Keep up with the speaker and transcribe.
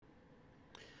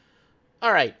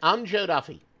All right, I'm Joe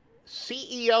Duffy,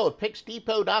 CEO of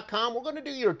PicksDepot.com. We're going to do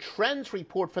your trends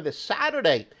report for the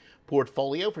Saturday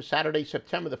portfolio for Saturday,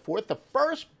 September the 4th, the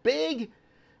first big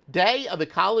day of the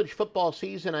college football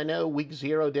season. I know week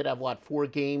 0 did have, 4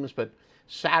 games, but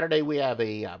Saturday we have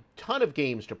a ton of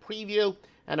games to preview.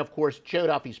 And, of course, Joe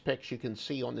Duffy's picks you can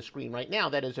see on the screen right now.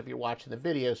 That is if you're watching the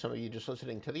video, some of you just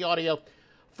listening to the audio.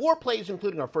 4 plays,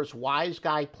 including our first Wise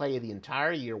Guy play of the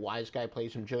entire year. Wise Guy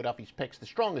plays from Joe Duffy's picks, the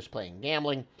strongest play in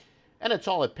gambling. And it's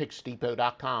all at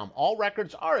PicksDepot.com. All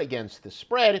records are against the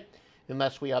spread,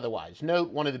 unless we otherwise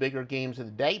note. One of the bigger games of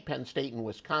the day, Penn State and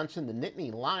Wisconsin. The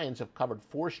Nittany Lions have covered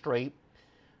 4 straight.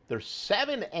 They're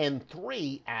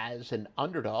 7-3 as an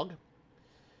underdog.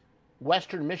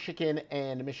 Western Michigan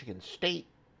and Michigan State.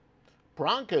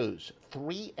 Broncos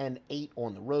 3-8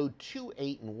 on the road,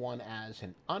 2-8-1 as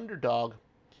an underdog.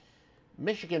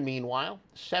 Michigan, meanwhile,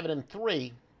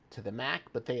 7-3 to the MAC,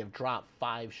 but they have dropped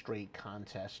 5 straight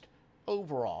contests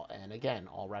overall. And again,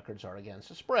 all records are against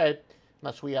the spread,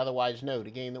 unless we otherwise note. A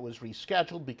game that was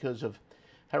rescheduled because of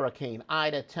Hurricane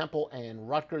Ida. Temple and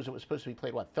Rutgers, it was supposed to be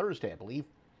played, Thursday, I believe.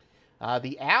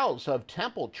 The Owls of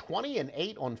Temple,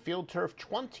 20-8 on field turf,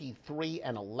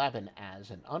 23-11 as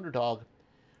an underdog.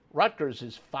 Rutgers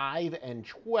is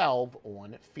 5-12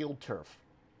 on field turf.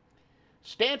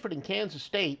 Stanford and Kansas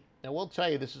State. Now, we'll tell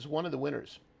you, this is one of the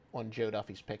winners on Joe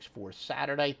Duffy's picks for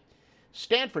Saturday.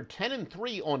 Stanford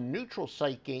 10-3 on neutral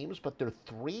site games, but they're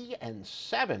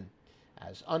 3-7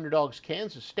 as underdogs.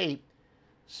 Kansas State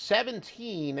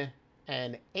 17-8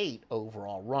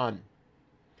 overall run.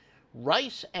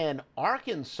 Rice and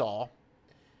Arkansas.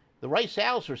 The Rice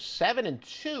Owls are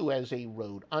 7-2 as a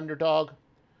road underdog.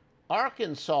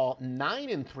 Arkansas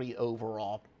 9-3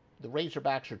 overall. The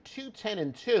Razorbacks are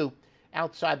 2-10-2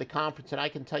 outside the conference, and I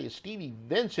can tell you Stevie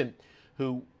Vincent,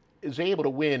 who is able to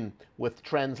win with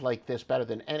trends like this better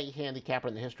than any handicapper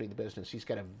in the history of the business. He's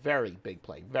got a very big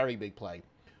play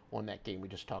on that game we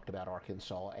just talked about,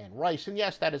 Arkansas and Rice. And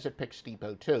yes, that is at Picks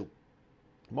Depot too.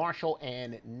 Marshall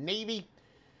and Navy.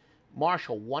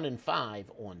 Marshall 1-5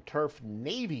 on turf.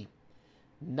 Navy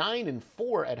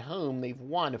 9-4 at home. They've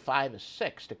won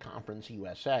 5-6 to Conference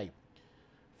USA.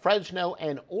 Fresno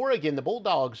and Oregon, the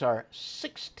Bulldogs are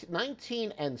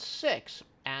 19-6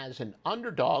 as an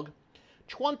underdog,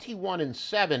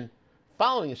 21-7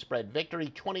 following a spread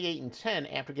victory,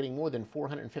 28-10 after getting more than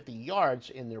 450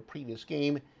 yards in their previous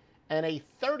game, and a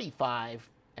 35-17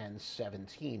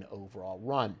 overall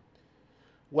run.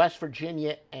 West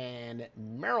Virginia and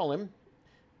Maryland.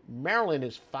 Maryland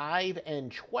is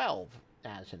 5-12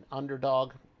 as an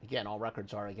underdog. Again, all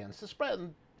records are against the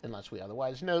spread, unless we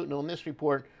otherwise note. And on this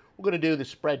report, we're going to do the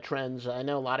spread trends. I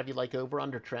know a lot of you like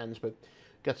over-under trends, but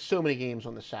got so many games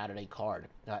on the Saturday card.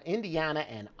 Indiana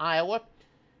and Iowa.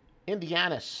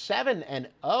 Indiana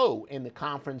 7-0 in the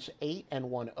conference,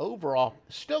 8-1 overall.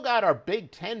 Still got our Big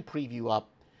Ten preview up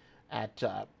at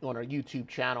on our YouTube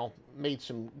channel. We have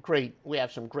some great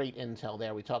intel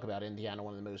there. We talk about Indiana,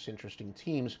 one of the most interesting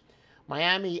teams.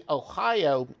 Miami,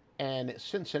 Ohio, and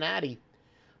Cincinnati.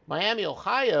 Miami,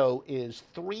 Ohio is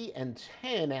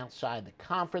 3-10 outside the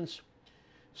conference.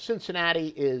 Cincinnati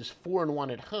is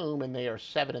 4-1 at home, and they are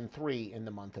 7-3 in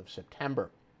the month of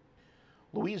September.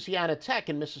 Louisiana Tech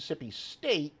and Mississippi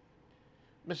State.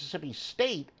 Mississippi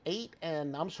State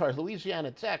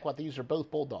Louisiana Tech. These are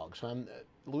both Bulldogs.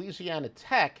 Louisiana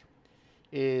Tech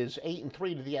is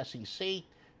 8-3 to the SEC.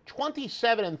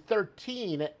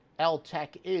 27-13 L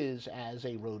Tech is as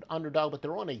a road underdog, but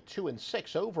they're on a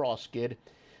 2-6 overall skid.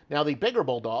 Now, the bigger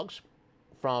Bulldogs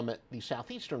from the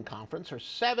Southeastern Conference are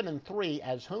 7-3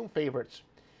 as home favorites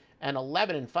and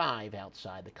 11-5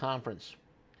 outside the conference.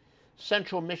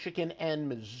 Central Michigan and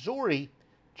Missouri.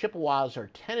 Chippewas are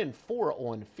 10-4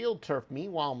 on field turf.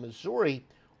 Meanwhile, Missouri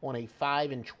on a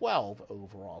 5-12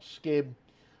 overall skid.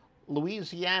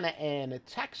 Louisiana and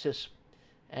Texas.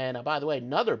 And by the way,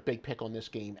 another big pick on this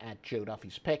game at Joe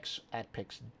Duffy's Picks at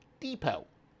Picks Depot.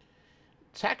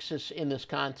 Texas in this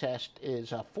contest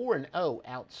is 4-0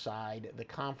 outside the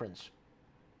conference.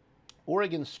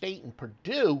 Oregon State and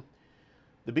Purdue,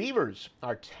 the Beavers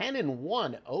are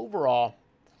 10-1 overall,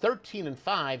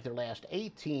 13-5 their last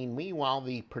 18. Meanwhile,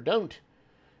 the Purdue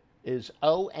is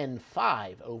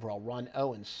 0-5 overall run,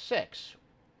 0-6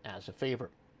 as a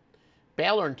favorite.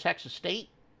 Baylor and Texas State,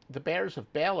 the Bears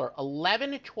of Baylor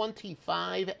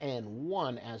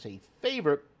 11-25-1 as a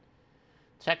favorite.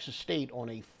 Texas State on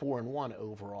a 4-1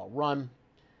 overall run.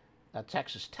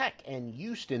 Texas Tech and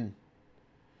Houston.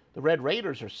 The Red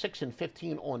Raiders are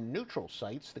 6-15 on neutral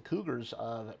sites. The Cougars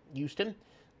of Houston,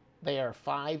 they are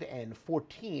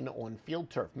 5-14 on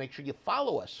field turf. Make sure you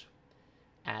follow us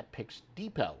at Picks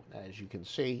Depot, as you can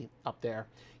see up there.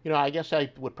 I guess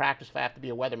I would practice if I have to be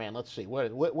a weatherman. Let's see.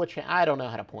 I don't know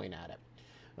how to point at it.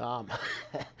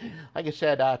 Like I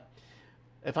said,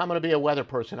 if I'm going to be a weather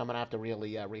person, I'm going to have to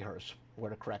really rehearse where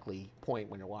to correctly point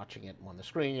when you're watching it on the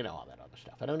screen, all that other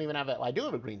stuff. I don't even have it. I do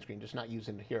have a green screen, just not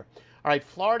using it here. All right,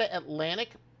 Florida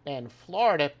Atlantic and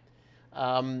Florida.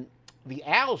 The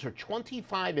Owls are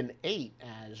 25-8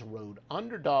 as road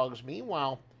underdogs.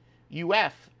 Meanwhile,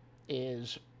 UF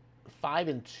is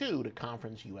 5-2 to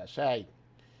Conference USA.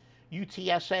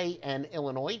 UTSA and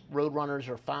Illinois Roadrunners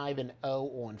are 5-0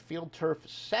 on field turf,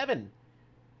 7-9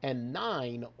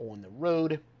 on the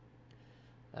road.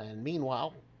 And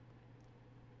meanwhile,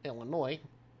 Illinois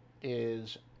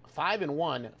is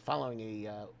 5-1 following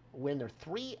a win. They're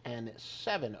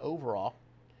 3-7 overall.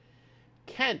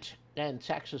 Kent and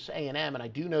Texas A&M, and I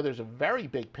do know there's a very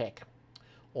big pick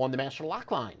on the Master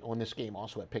Lock line on this game,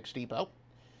 also at Picks Depot.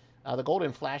 The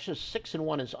Golden Flashes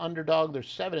 6-1 as underdog. They're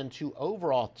 7-2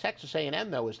 overall. Texas A&M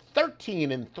though is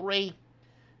 13-3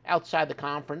 outside the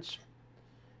conference,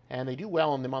 and they do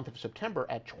well in the month of September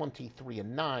at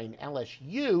 23-9.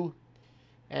 LSU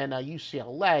and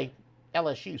UCLA.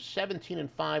 LSU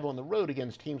 17-5 on the road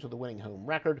against teams with a winning home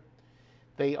record.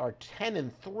 They are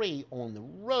 10-3 on the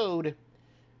road.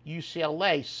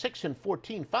 UCLA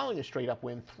 6-14 following a straight-up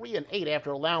win, 3-8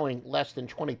 after allowing less than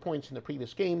 20 points in the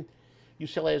previous game.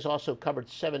 UCLA has also covered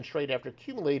 7 straight after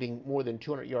accumulating more than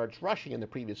 200 yards rushing in the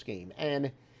previous game.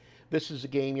 And this is a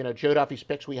game, Joe Duffy's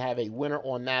picks, we have a winner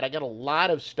on that. I got a lot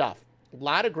of stuff, a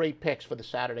lot of great picks for the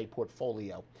Saturday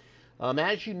portfolio.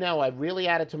 As you know, I've really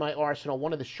added to my arsenal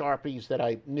one of the Sharpies that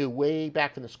I knew way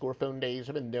back from the Scorephone days.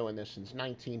 I've been doing this since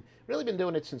really been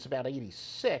doing it since about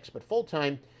 86, but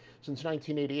full-time since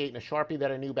 1988. And a Sharpie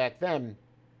that I knew back then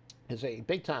is a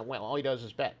big-time, all he does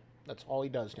is bet. That's all he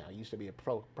does now. He used to be a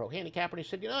pro handicapper, and he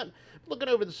said, what? Looking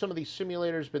over some of these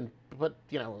simulators, been put,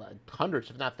 hundreds,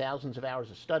 if not thousands of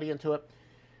hours of study into it.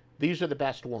 These are the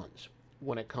best ones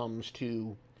when it comes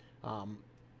to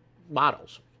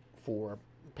models for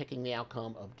picking the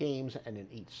outcome of games and in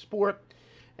each sport.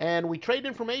 And we trade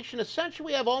information. Essentially,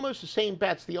 we have almost the same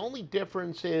bets. The only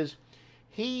difference is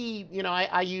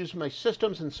I use my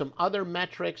systems and some other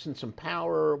metrics and some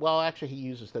power. Well, actually, he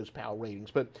uses those power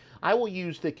ratings, but I will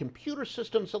use the computer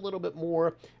systems a little bit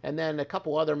more, and then a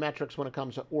couple other metrics when it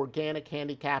comes to organic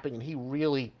handicapping, and he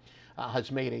really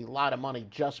has made a lot of money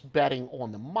just betting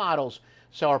on the models.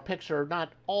 So our picks are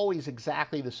not always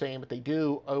exactly the same, but they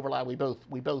do overlap. We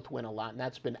both win a lot, and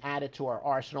that's been added to our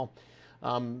arsenal.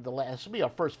 This will be our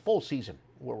first full season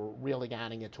where we're really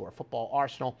adding it to our football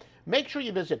arsenal. Make sure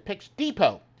you visit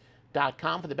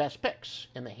PicksDepot.com for the best picks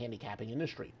in the handicapping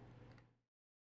industry.